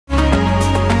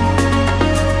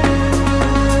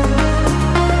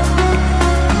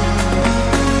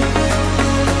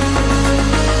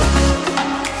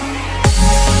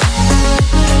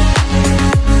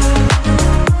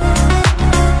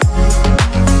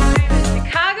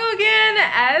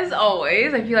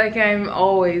always. I feel like I'm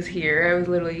always here. I was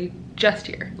literally just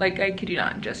here. Like, I kid you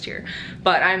not, just here.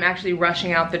 But I'm actually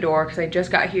rushing out the door because I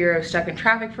just got here. I was stuck in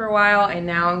traffic for a while, and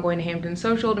now I'm going to Hampton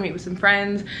Social to meet with some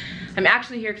friends. I'm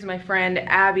actually here because my friend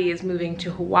Abby is moving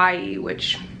to Hawaii,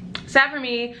 which sad for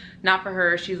me, not for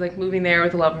her. She's like moving there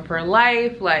with the love of her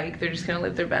life. Like, they're just gonna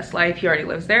live their best life. He already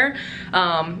lives there.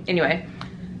 Anyway.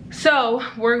 So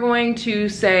we're going to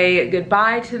say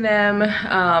goodbye to them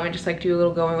and just like do a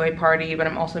little going away party, but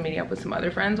I'm also meeting up with some other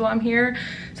friends while I'm here.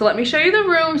 So let me show you the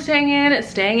room I'm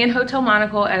staying in Hotel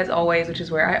Monaco as always, which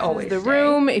is where I always stay. The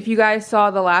room, if you guys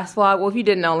saw the last vlog, well, if you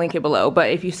didn't, I'll link it below, but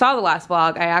if you saw the last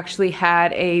vlog, I actually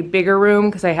had a bigger room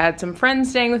because I had some friends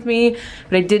staying with me,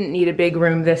 but I didn't need a big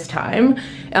room this time.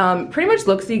 Pretty much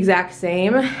looks the exact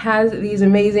same. Has these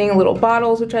amazing little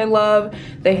bottles, which I love.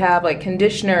 They have like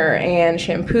conditioner and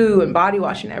shampoo and body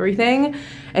wash and everything,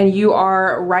 and you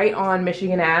are right on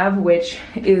Michigan Ave, which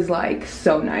is like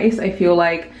so nice. I feel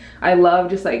like I love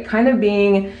just like kind of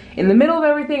being in the middle of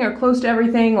everything or close to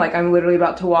everything. Like, I'm literally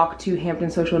about to walk to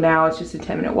Hampton Social now. It's just a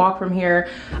 10-minute walk from here.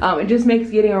 It just makes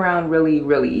getting around really,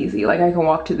 really easy. Like, I can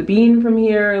walk to the Bean from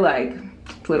here. Like,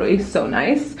 it's literally so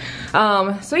nice.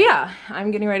 So yeah,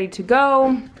 I'm getting ready to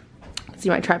go. See,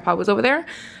 my tripod was over there.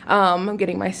 I'm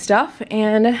getting my stuff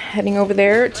and heading over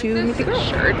there to meet the girl. This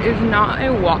shirt is not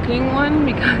a walking one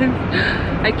because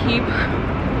I keep,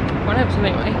 I want to have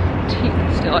something in my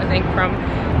teeth still, I think, from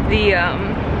the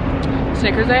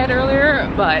Snickers I had earlier,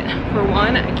 but for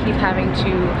one, I keep having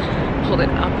to hold it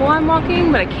up while I'm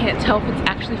walking, but I can't tell if it's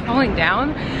actually falling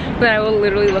down. But I will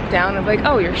literally look down and be like,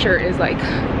 oh, your shirt is like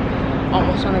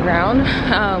almost on the ground.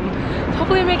 So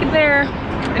hopefully I make it there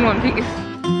in one piece.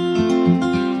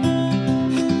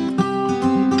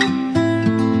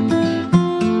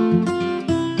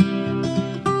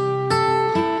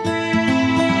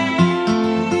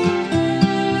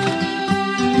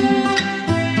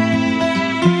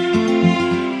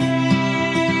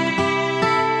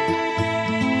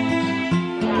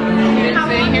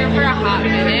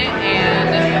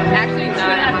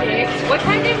 What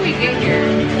time did we get here?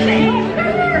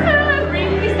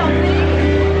 Bring me something.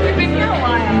 We've been here a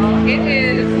while. It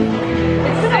is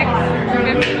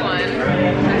 6:51.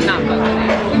 It's not posted.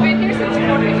 We've been here since 4.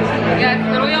 Yeah, it's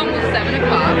literally almost 7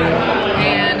 o'clock.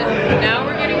 And now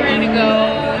we're getting ready to go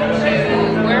to,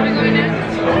 where are we going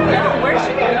next? Where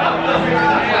should we go?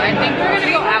 Well, I think we're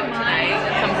gonna go out tonight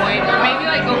at some point. Or maybe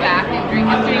like go back and drink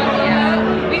a drink. Yeah.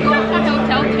 We go to the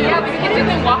hotel too. Yeah, because it's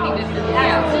within walking distance.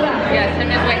 Yeah, 10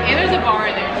 minutes away. And there's a bar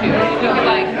in there too. You could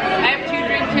like, I have 2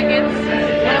 drink tickets. 2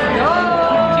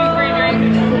 free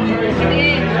drinks.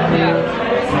 Yeah.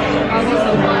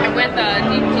 I'm with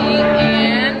DP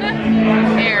and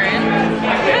Erin.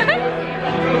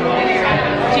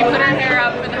 She put her hair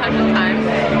up for the 100th time.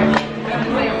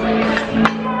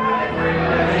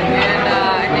 And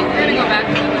I think we're gonna go back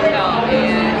to the hotel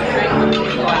and drink before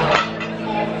we go out.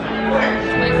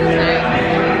 This place is nice.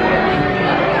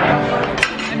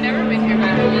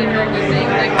 Really heard good things.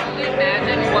 I can only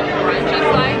imagine what brunch is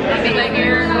like in the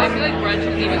here. I feel like brunch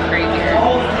is even crazier.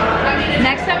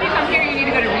 Next time you come here, you need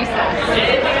to go to Recess.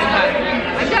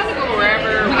 I'm down to go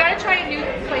wherever. We gotta try a new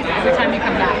place every time you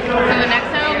come back. So the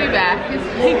next time I'll be back is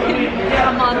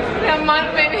a month. A month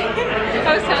maybe.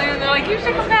 I was telling them, they're like, you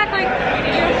should come back, like,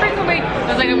 you know, bring me. I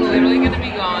was like, I'm literally gonna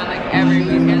be gone like every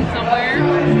weekend somewhere.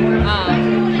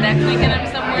 Next weekend I'm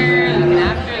somewhere, the weekend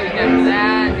after, the weekend after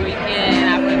that, the weekend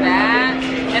after that.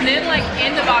 And then like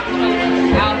end of October,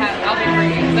 I'll be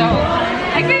free. So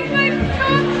I guess like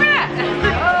go fat.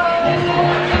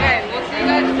 Okay, we'll see you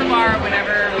guys at the bar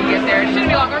whenever we get there. It shouldn't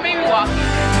be long, or maybe walking.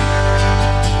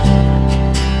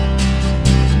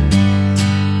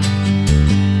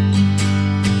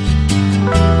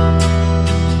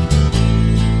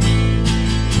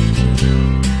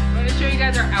 I'm gonna show you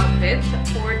guys our outfits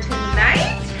for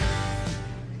tonight.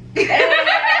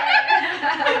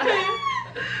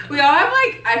 We all have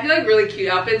like, I feel like really cute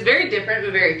outfits. Very different,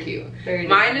 but very cute. Very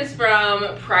Mine is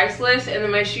from Priceless, and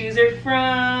then my shoes are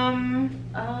from,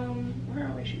 where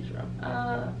are my shoes from?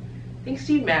 I think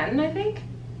Steve Madden, I think.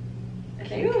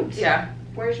 Cute. Yeah.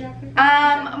 Where's your outfit?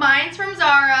 Mine's from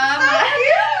Zara.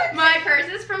 My purse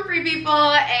is from Free People,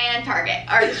 and Target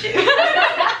are the shoes.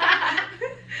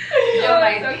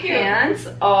 My pants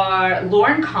are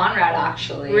Lauren Conrad,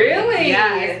 actually. Really?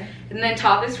 Yes. And then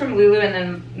top is from Lulu, and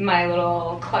then my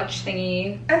little clutch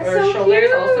thingy That's or so shoulder is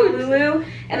cute. also Lulu.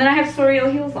 And then I have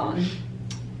Soriel heels on.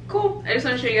 Cool. I just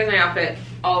want to show you guys my outfit.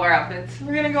 all of our outfits.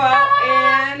 We're gonna go out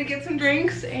and get some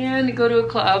drinks and go to a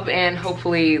club and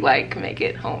hopefully like make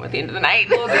it home at the end of the night.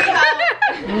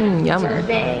 Yummer.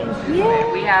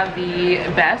 Yeah. We have the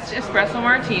best espresso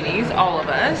martinis, all of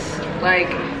us. Like,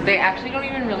 they actually don't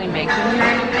even really make them here,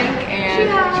 I don't think. And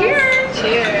cheers!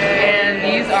 Cheers! And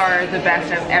these are the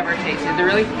best I've ever tasted. They're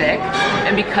really thick,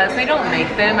 and because they don't make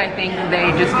them, I think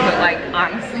they just put like,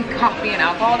 honestly, coffee and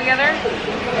alcohol together.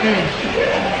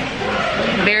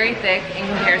 Very thick in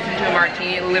comparison to a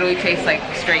martini. It literally tastes like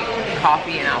straight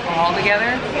coffee and alcohol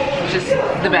together. It's just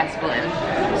the best blend.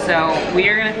 So we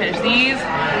are gonna finish these,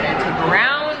 we're gonna take a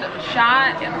round of a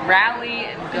shot and rally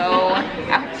and go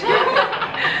out.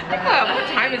 What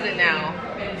time is it now?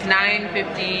 It's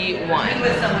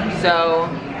 9:51. So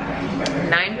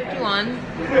 9:51.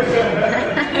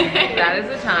 That is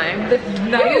the time.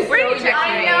 Brady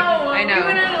texted me. I know. We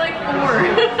went out at like 4.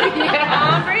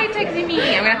 Yeah. Brady texted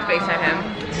me. I'm gonna have to FaceTime him.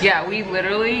 Yeah, we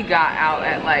literally got out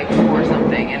at like 4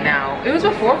 something, and now it was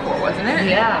before 4, wasn't it?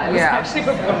 Yeah, it was actually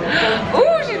before.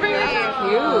 Ooh, she's bringing us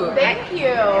cute. Thank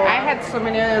you. I had so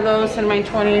many of those in my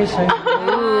 20s.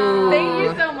 Ooh. Thank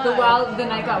you so much. The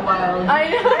night got wild. I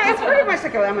know. It's pretty much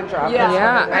like a lemon drop. Yeah.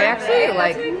 Yeah, I actually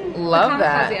like love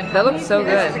that. That looks so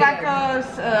good. It's like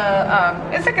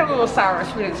it's like a little sour,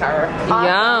 sweet and sour.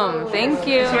 Yum, thank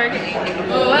you.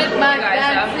 With my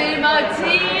fancy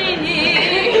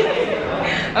martini.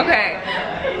 Okay,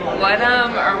 what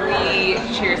are we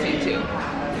cheersing to?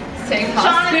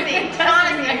 Shawnaci.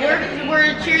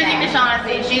 We're cheersing to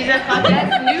Shawnaci. She's a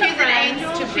fucking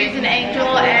she's an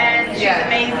angel and she's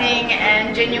amazing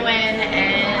and genuine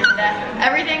and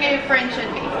everything a friend should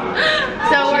be.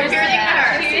 So we're cheersing to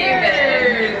her.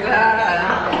 Cheers!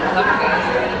 Love you guys.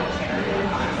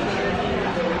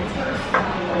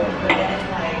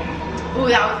 Ooh,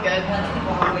 that was good.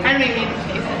 I don't even need to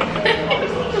taste it.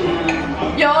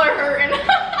 Y'all are hurting.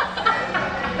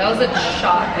 That was a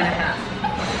shot and a half.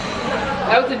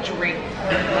 That was a drink.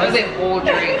 That was a whole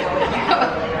drink.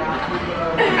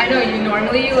 I know, you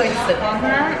normally like sip on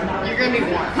that. You're gonna be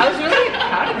warm. I was really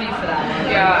proud of you for that.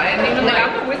 Yeah, and even Like,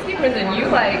 I'm a whiskey person, you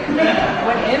like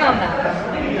went in on that.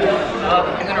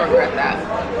 I'm gonna regret that.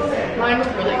 Mine was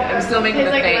really good. I'm still making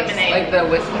the Tastes like face, lemonade. like the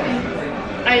whiskey.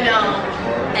 I know.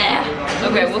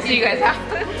 Okay, we'll see you guys after.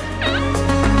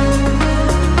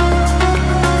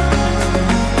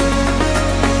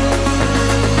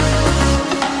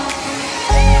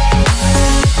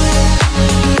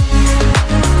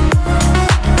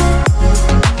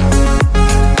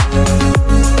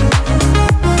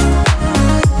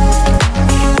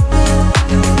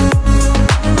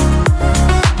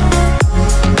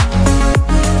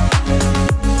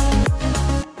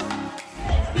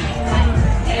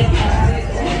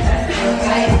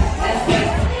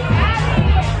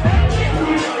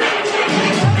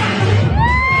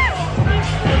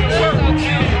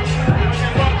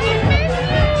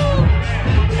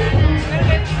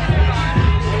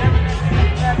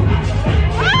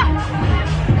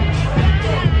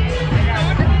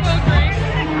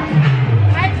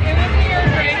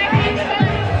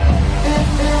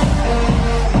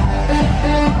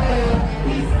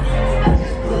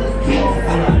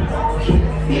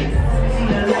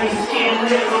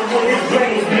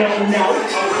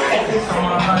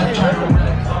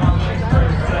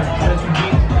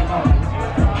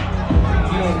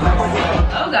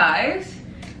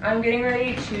 I'm getting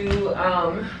ready to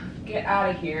get out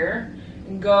of here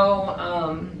and go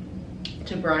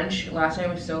to brunch. Last night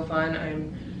was so fun.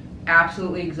 I'm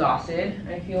absolutely exhausted.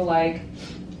 I feel like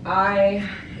I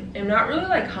am not really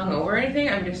like hungover or anything.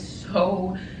 I'm just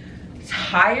so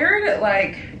tired,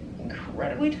 like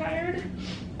incredibly tired.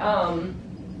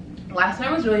 Last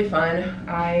night was really fun.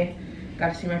 I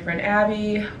got to see my friend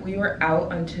Abby. We were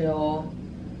out until,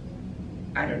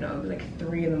 I don't know, it was like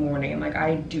 3 in the morning. Like,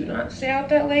 I do not stay out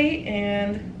that late.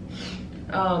 And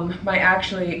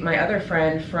my other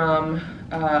friend from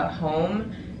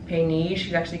home, Payne,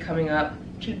 she's actually coming up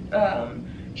to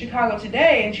Chicago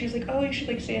today, and she was like, oh, you should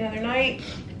like stay another night.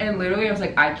 And literally I was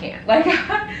like, I can't, like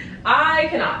I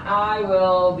cannot, I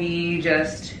will be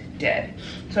just dead.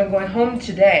 So I'm going home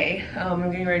today. I'm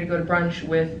getting ready to go to brunch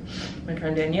with my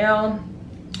friend Danielle.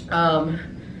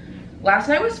 Last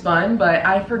night was fun, but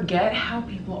I forget how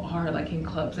people are like in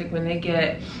clubs. Like when they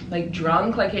get like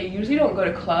drunk, like I usually don't go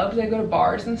to clubs, I go to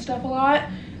bars and stuff a lot.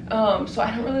 So I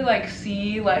don't really like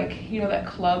see like, you know, that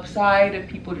club side of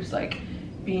people just like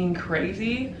being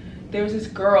crazy. There was this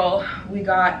girl, we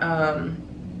got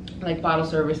like bottle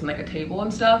service and like a table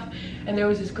and stuff, and there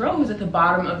was this girl who was at the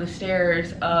bottom of the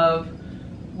stairs of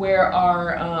where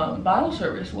our bottle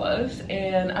service was,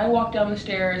 and I walked down the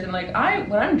stairs, and like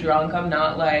when I'm drunk, I'm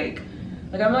not like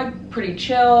Like I'm like pretty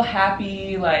chill,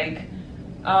 happy, like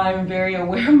I'm very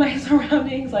aware of my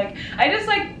surroundings. Like I just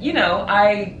like, you know,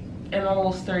 I am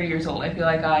almost 30 years old. I feel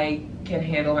like I can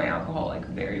handle my alcohol like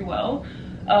very well.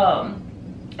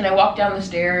 And I walked down the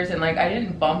stairs and like I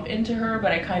didn't bump into her,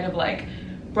 but I kind of like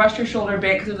brushed her shoulder a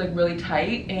bit because it was like really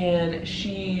tight, and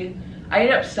I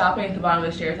ended up stopping at the bottom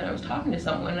of the stairs and I was talking to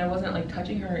someone and I wasn't like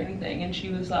touching her or anything, and she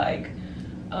was like,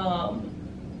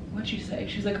 what'd she say?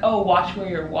 She's like, oh, watch where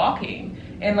you're walking.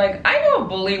 And like, I know a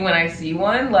bully when I see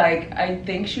one. Like, I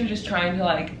think she was just trying to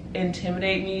like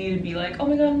intimidate me, to be like, oh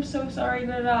my God, I'm so sorry,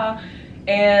 da da da.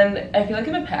 And I feel like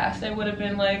in the past I would have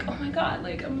been like, oh my God,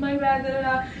 like my bad, da da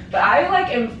da. But I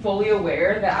like am fully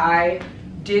aware that I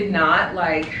did not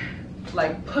like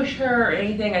push her or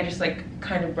anything. I just like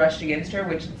kind of brushed against her,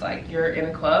 which is like, you're in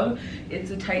a club,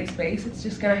 it's a tight space, it's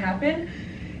just gonna happen.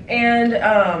 And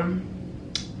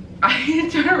I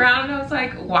turned around and I was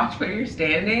like, watch where you're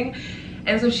standing.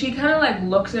 And so she kind of like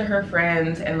looks at her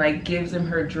friends and like gives them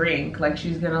her drink, like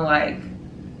she's gonna like,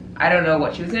 I don't know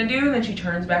what she was gonna do. And then she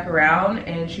turns back around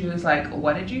and she was like,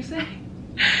 what did you say?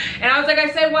 And I was like, I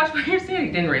said watch where you're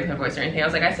standing. Didn't raise my voice or anything. I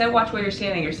was like, I said watch where you're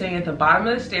standing. You're standing at the bottom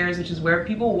of the stairs, which is where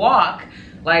people walk.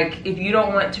 Like if you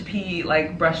don't want to be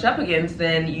like brushed up against,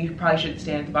 then you probably should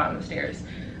stand at the bottom of the stairs.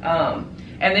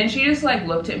 And then she just like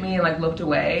looked at me and like looked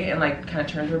away and like kind of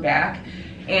turned her back.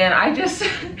 And I just,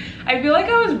 I feel like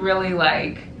I was really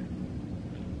like,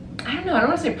 I don't know, I don't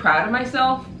want to say proud of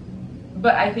myself,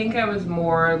 but I think I was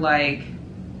more like,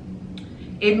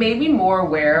 it made me more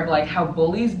aware of like how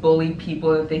bullies bully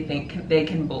people that they think they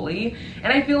can bully.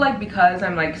 And I feel like because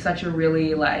I'm like such a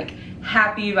really like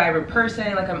happy, vibrant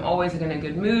person, like I'm always like in a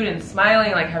good mood and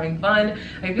smiling, like having fun,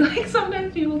 I feel like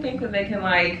sometimes people think that they can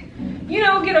like, you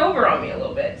know, get over on me a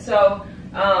little bit. So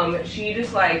she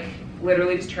just like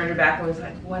literally just turned her back and was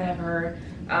like, whatever.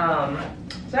 So I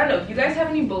don't know if you guys have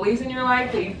any bullies in your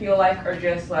life that you feel like are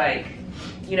just like,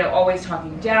 you know, always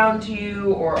talking down to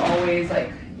you, or always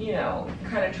like, you know,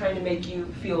 kind of trying to make you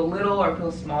feel little or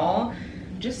feel small.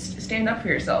 Just stand up for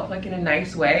yourself, like in a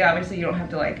nice way. Obviously you don't have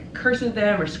to like curse at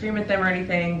them or scream at them or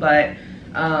anything, but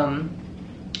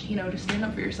you know, just stand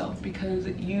up for yourself because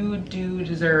you do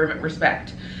deserve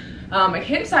respect. I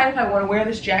can't decide if I want to wear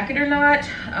this jacket or not.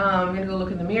 I'm gonna go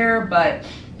look in the mirror, but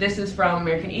this is from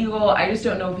American Eagle. I just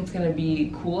don't know if it's gonna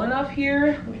be cool enough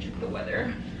here. Let me check the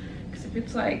weather, because if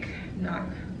it's like not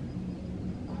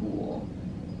cool,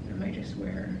 I might just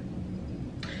wear,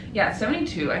 yeah, it's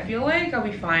 72. I feel like I'll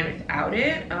be fine without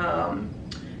it.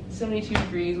 72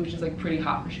 degrees, which is like pretty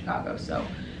hot for Chicago, so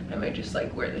I might just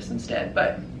like wear this instead.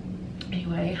 But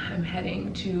anyway, I'm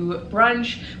heading to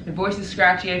brunch. My voice is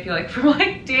scratchy, I feel like, from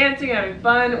like dancing and having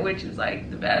fun, which is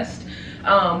like the best.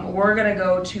 We're gonna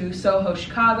go to Soho,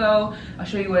 Chicago. I'll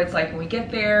show you what it's like when we get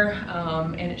there,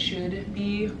 and it should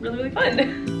be really, really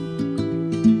fun.